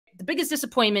biggest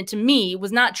disappointment to me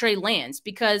was not Trey Lance,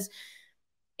 because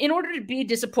in order to be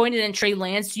disappointed in Trey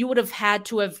Lance, you would have had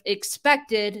to have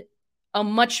expected a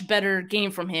much better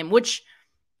game from him, which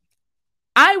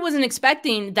I wasn't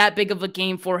expecting that big of a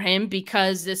game for him,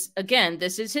 because this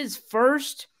is his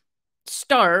first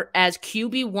start as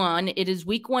QB1. It is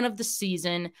week 1 of the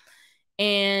season,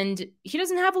 and he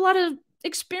doesn't have a lot of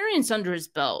experience under his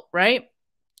belt, right?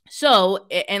 So,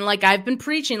 and like I've been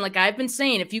preaching, like I've been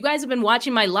saying, if you guys have been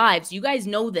watching my lives, you guys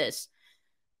know this.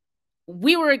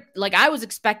 I was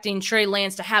expecting Trey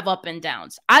Lance to have up and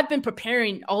downs. I've been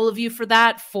preparing all of you for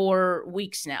that for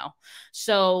weeks now.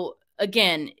 So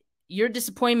again, your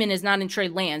disappointment is not in Trey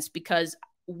Lance, because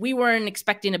we weren't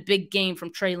expecting a big game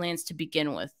from Trey Lance to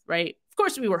begin with, right? Of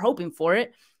course, we were hoping for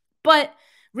it, but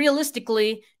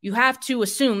realistically, you have to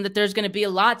assume that there's going to be a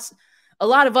lot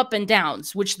of up and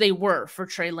downs, which they were for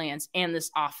Trey Lance and this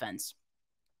offense.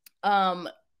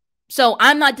 So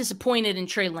I'm not disappointed in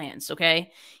Trey Lance,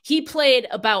 okay? He played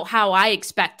about how I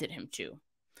expected him to.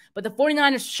 But the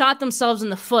 49ers shot themselves in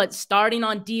the foot starting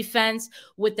on defense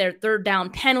with their third down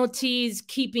penalties,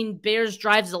 keeping Bears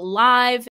drives alive.